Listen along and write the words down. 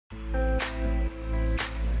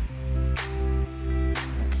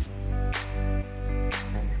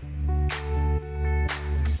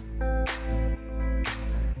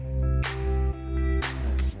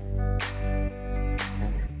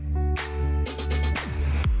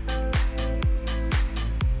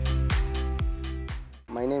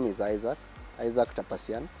My name is Isaac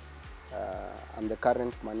Tapasian. I'm the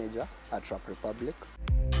current manager at Rap Republic.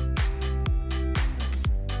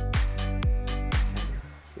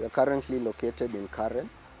 We are currently located in Karen,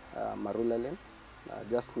 Marula Lane,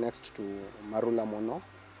 just next to Marula Mono.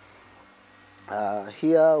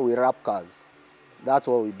 Here we wrap cars. That's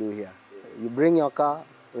what we do here. You bring your car,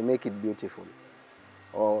 we make it beautiful.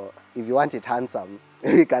 Or if you want it handsome,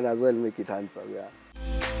 we can as well make it handsome, yeah.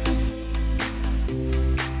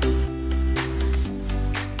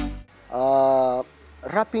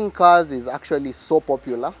 Wrapping cars is actually so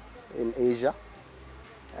popular in Asia,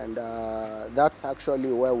 and that's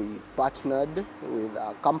actually where we partnered with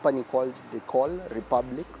a company called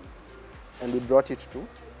Republic, and we brought it to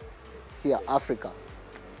here, Africa,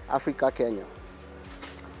 Kenya.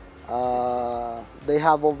 They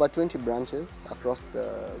have over 20 branches across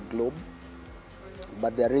the globe,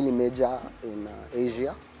 but they're really major in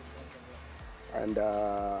Asia. And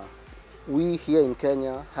we here in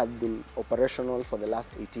Kenya have been operational for the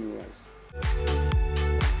last 18 years.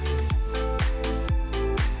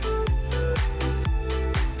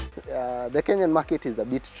 The Kenyan market is a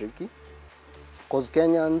bit tricky because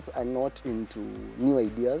Kenyans are not into new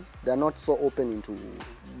ideas. They're not so open into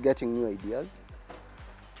getting new ideas.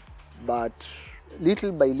 But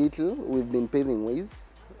little by little, we've been paving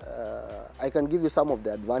ways. I can give you some of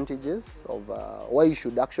the advantages of why you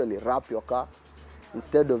should actually wrap your car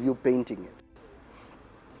instead of you painting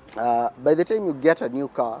it. By the time you get a new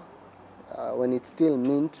car, when it's still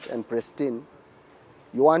mint and pristine,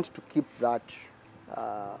 you want to keep that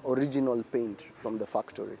original paint from the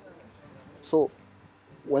factory. So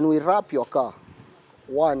when we wrap your car,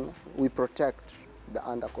 one, we protect the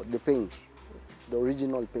undercoat, the paint, the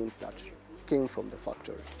original paint that came from the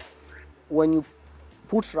factory. When you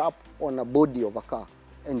put wrap on a body of a car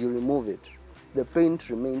and you remove it, the paint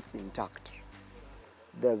remains intact.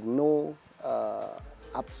 There's no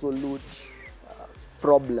absolute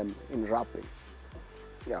problem in wrapping.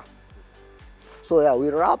 Yeah. So yeah, we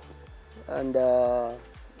wrap and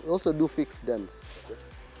we also do fixed dents.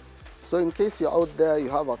 So in case you're out there, you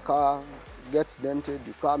have a car, gets dented,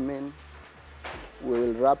 you come in, we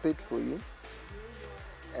will wrap it for you.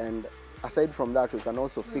 And aside from that, we can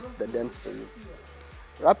also fix the dents for you.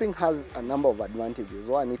 Wrapping has a number of advantages.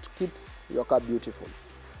 One, it keeps your car beautiful.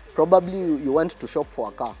 Probably you went to shop for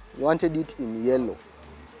a car, you wanted it in yellow,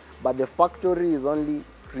 but the factory is only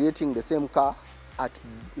creating the same car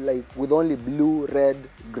with only blue, red,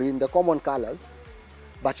 green, the common colors,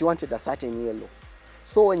 but you wanted a certain yellow.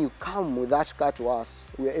 So when you come with that car to us,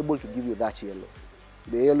 we are able to give you that yellow,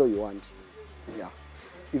 the yellow you want. Yeah.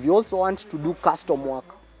 If you also want to do custom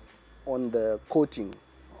work on the coating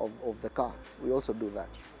of the car, we also do that.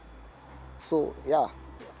 So yeah,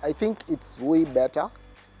 I think it's way better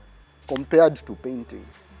compared to painting.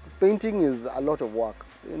 Painting is a lot of work.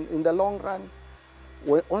 In the long run,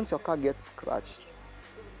 once your car gets scratched,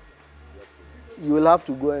 you will have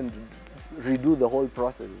to go and redo the whole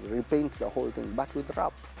process, repaint the whole thing. But with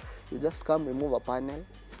wrap, you just come, remove a panel.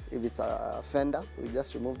 If it's a fender, we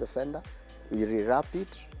just remove the fender, we rewrap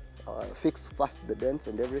it, fix first the dents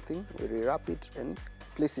and everything, we rewrap it and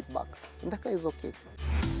place it back, and the car is okay.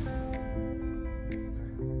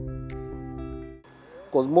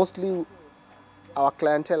 Because mostly our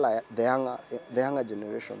clientele are the younger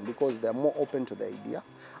generation, because they're more open to the idea.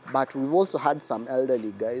 But we've also had some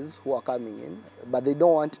elderly guys who are coming in, but they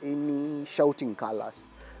don't want any shouting colors.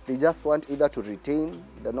 They just want either to retain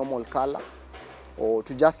the normal color or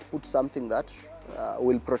to just put something that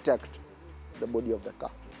will protect the body of the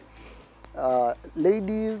car.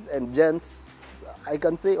 Ladies and gents, I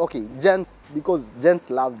can say, okay, gents, because gents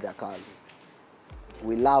love their cars.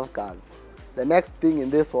 We love cars. The next thing in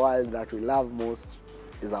this world that we love most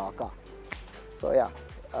is our car. So yeah,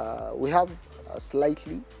 we have a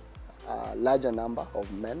slightly larger number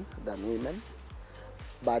of men than women,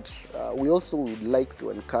 but we also would like to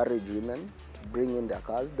encourage women to bring in their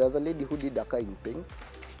cars. There's a lady who did a car in pink.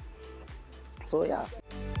 So yeah.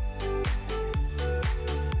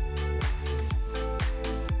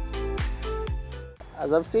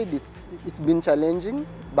 As I've said, it's been challenging,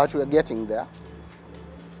 but we're getting there.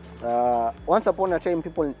 Once upon a time,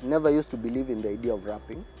 people never used to believe in the idea of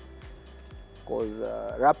wrapping, because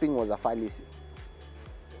wrapping was a fallacy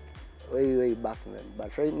way back then.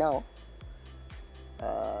 But right now,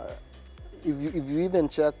 if you even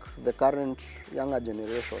check the current younger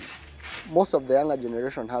generation, most of the younger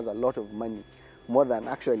generation has a lot of money, more than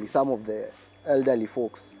actually some of the elderly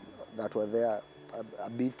folks that were there a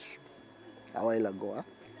bit a while ago.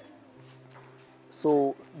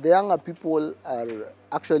 So the younger people are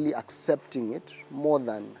actually accepting it more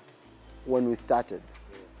than when we started.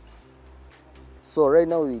 So right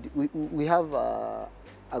now we have a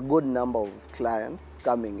good number of clients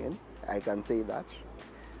coming in, I can say that.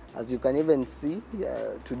 As you can even see,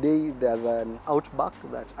 today there's an Outback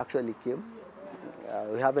that actually came.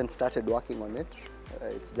 We haven't started working on it.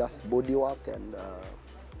 It's just body work and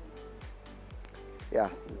yeah,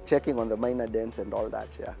 checking on the minor dents and all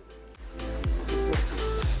that, yeah.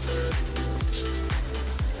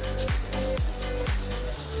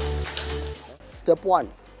 Step one,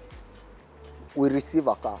 we receive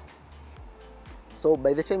a car. So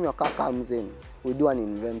by the time your car comes in, we do an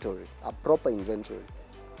inventory, a proper inventory.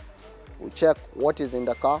 We check what is in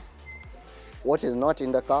the car, what is not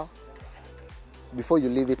in the car, before you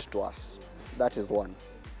leave it to us. That is one.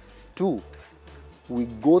 Two, we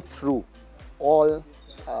go through all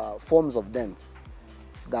forms of dents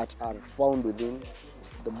that are found within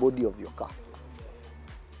the body of your car.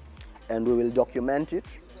 And we will document it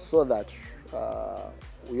so that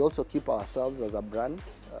we also keep ourselves as a brand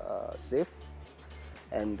safe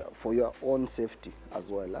and for your own safety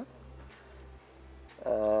as well.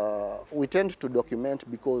 We tend to document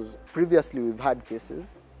because previously we've had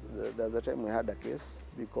cases. There's a time we had a case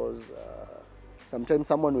because sometimes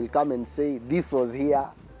someone will come and say this was here,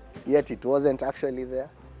 yet it wasn't actually there.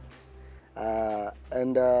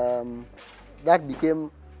 And that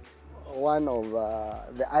became one of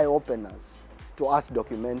the eye-openers to us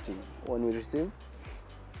documenting when we receive.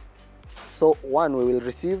 So one, we will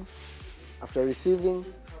receive. After receiving,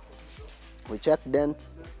 we check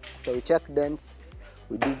dents. After we check dents,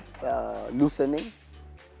 we do loosening.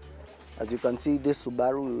 As you can see, this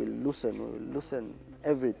Subaru, we will loosen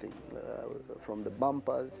everything from the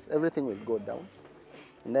bumpers. Everything will go down.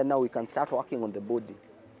 And then now we can start working on the body.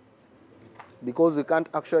 Because we can't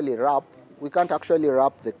actually wrap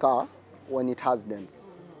the car when it has dents.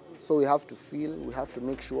 So we have to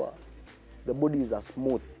make sure the body is as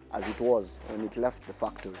smooth as it was when it left the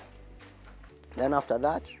factory. Then after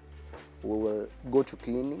that, we will go to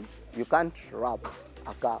cleaning. You can't wrap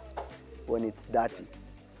a car when it's dirty.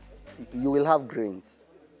 You will have grains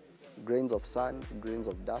of sun, grains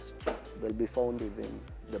of dust. They'll be found within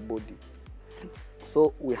the body.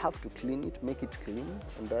 So we have to clean it, make it clean,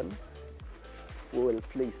 and then we will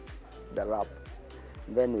place the wrap.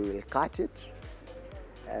 Then we will cut it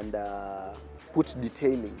and put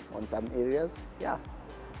detailing on some areas. Yeah,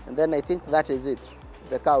 and then I think that is it.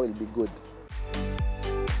 The car will be good.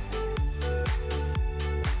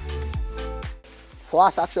 For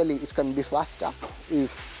us, actually, it can be faster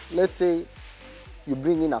if, let's say, you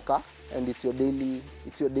bring in a car and it's your daily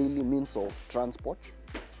means of transport.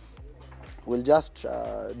 We'll just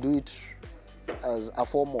do it as a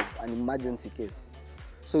form of an emergency case.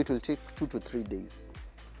 So it will take 2 to 3 days.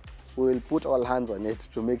 We will put all hands on it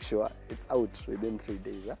to make sure it's out within 3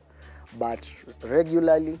 days. But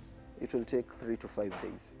regularly, it will take 3 to 5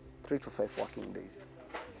 days, 3 to 5 working days.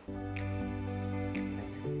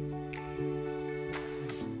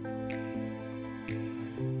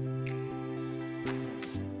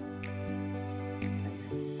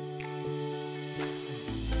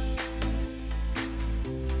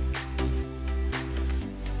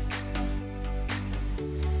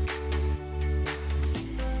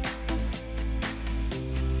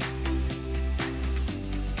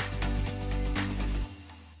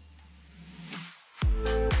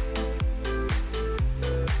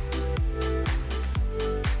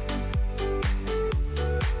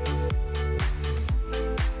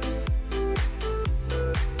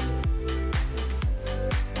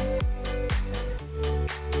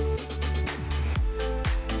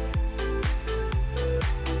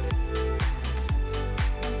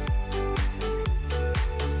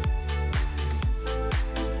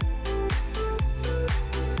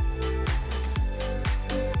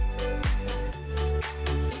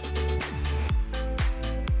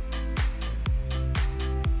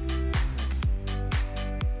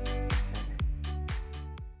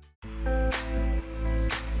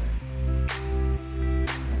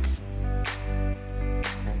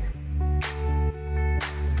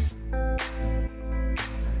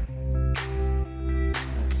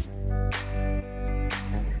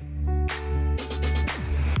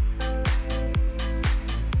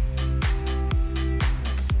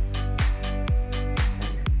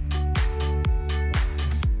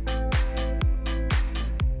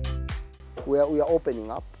 We are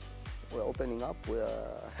opening up. We're opening up. We're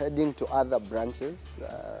heading to other branches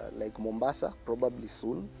like Mombasa, probably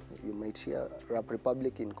soon. You might hear Rap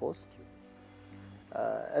Republic in Coast.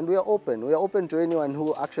 And we are open. We are open to anyone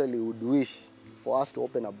who actually would wish for us to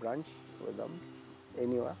open a branch with them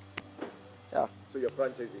anywhere. Yeah. So you're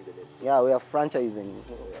franchising the name? Yeah, we are franchising.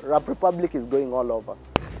 Rap Republic is going all over.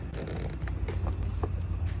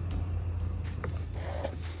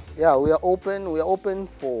 Yeah, we are open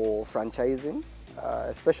for franchising,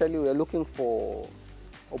 especially we are looking for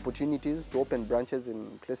opportunities to open branches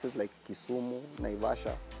in places like Kisumu,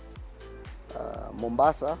 Naivasha.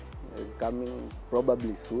 Mombasa is coming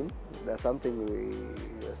probably soon. That's something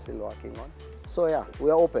we are still working on. So yeah,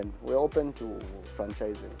 we are open. We are open to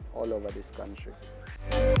franchising all over this country.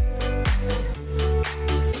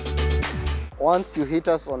 Once you hit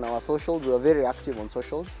us on our socials, we are very active on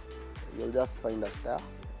socials. You'll just find us there.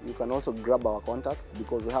 You can also grab our contacts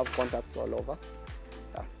because we have contacts all over.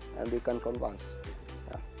 Yeah, and we can converse.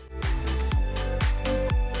 Yeah.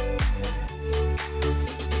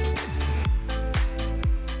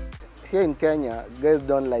 Here in Kenya, guys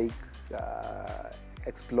don't like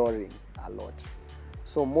exploring a lot.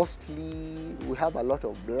 So mostly we have a lot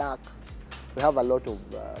of black, we have a lot of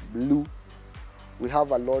blue, we have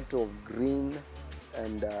a lot of green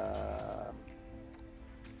and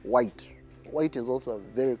white. White is also a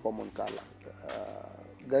very common color.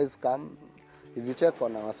 Guys come, if you check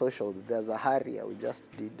on our socials, there's a Harrier we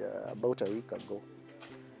just did about a week ago.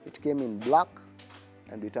 It came in black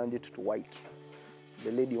and we turned it to white.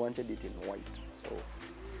 The lady wanted it in white. So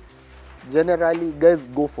generally guys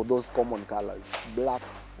go for those common colors, black,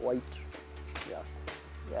 white, yeah.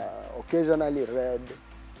 Occasionally red.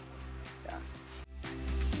 Yeah.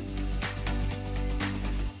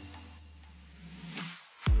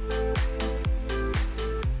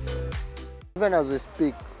 Even as we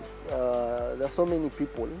speak, there are so many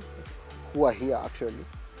people who are here actually,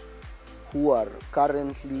 who are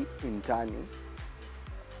currently interning.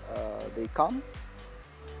 They come,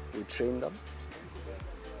 we train them,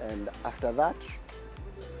 and after that,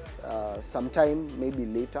 sometime maybe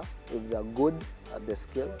later, if they are good at the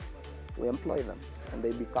skill, we employ them and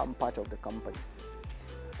they become part of the company.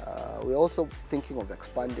 We're also thinking of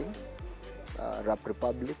expanding Rap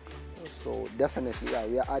Republic, so definitely, yeah,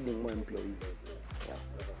 we are adding more employees.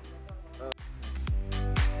 Yeah.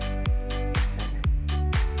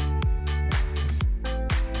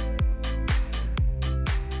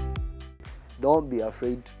 Don't be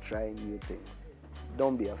afraid to try new things.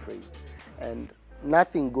 Don't be afraid. And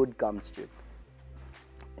nothing good comes cheap.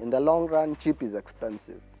 In the long run, cheap is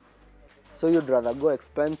expensive. So you'd rather go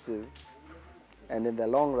expensive, and in the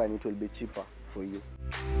long run, it will be cheaper for you.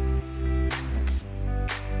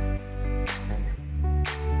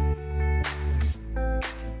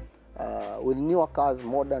 With newer cars,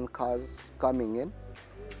 modern cars coming in,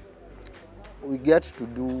 we get to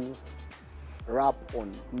do rap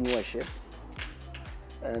on newer shapes.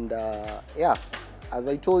 And yeah, as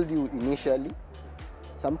I told you initially,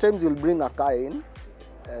 sometimes you'll bring a car in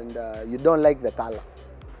and you don't like the color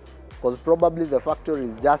because probably the factory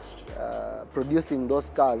is just producing those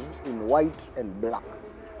cars in white and black.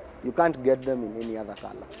 You can't get them in any other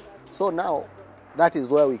color. So now that is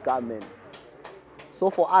where we come in. So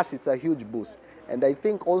for us, it's a huge boost. And I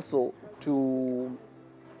think also to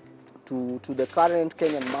the current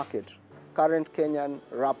Kenyan market, current Kenyan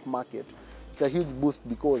rap market, it's a huge boost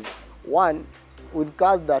because one, with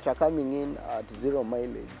cars that are coming in at 0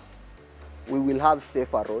 mileage, we will have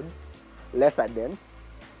safer roads, lesser dense.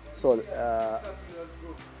 So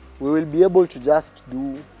we will be able to just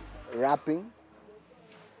do rapping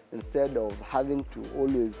instead of having to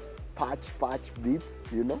always patch beats,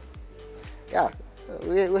 you know. Yeah,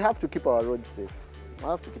 we have to keep our roads safe. We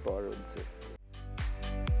have to keep our roads safe.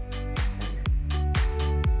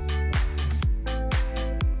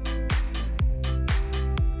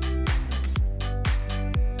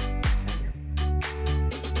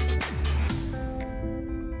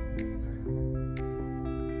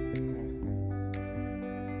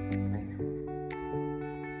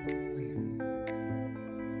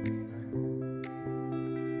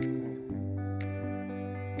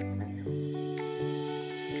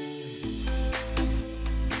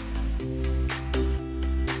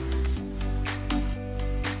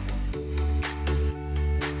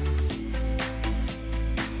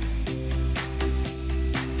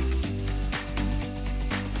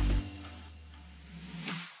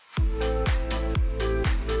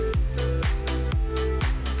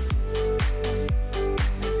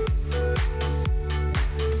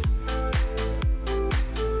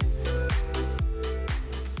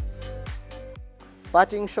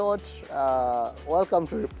 Parting shot, welcome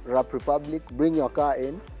to Rap Republic. Bring your car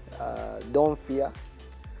in, don't fear.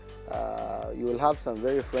 You will have some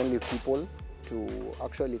very friendly people to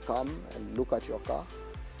actually come and look at your car.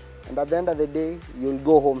 And at the end of the day, you'll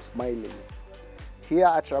go home smiling. Here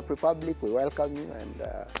at Rap Republic, we welcome you and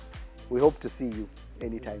we hope to see you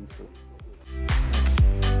anytime soon.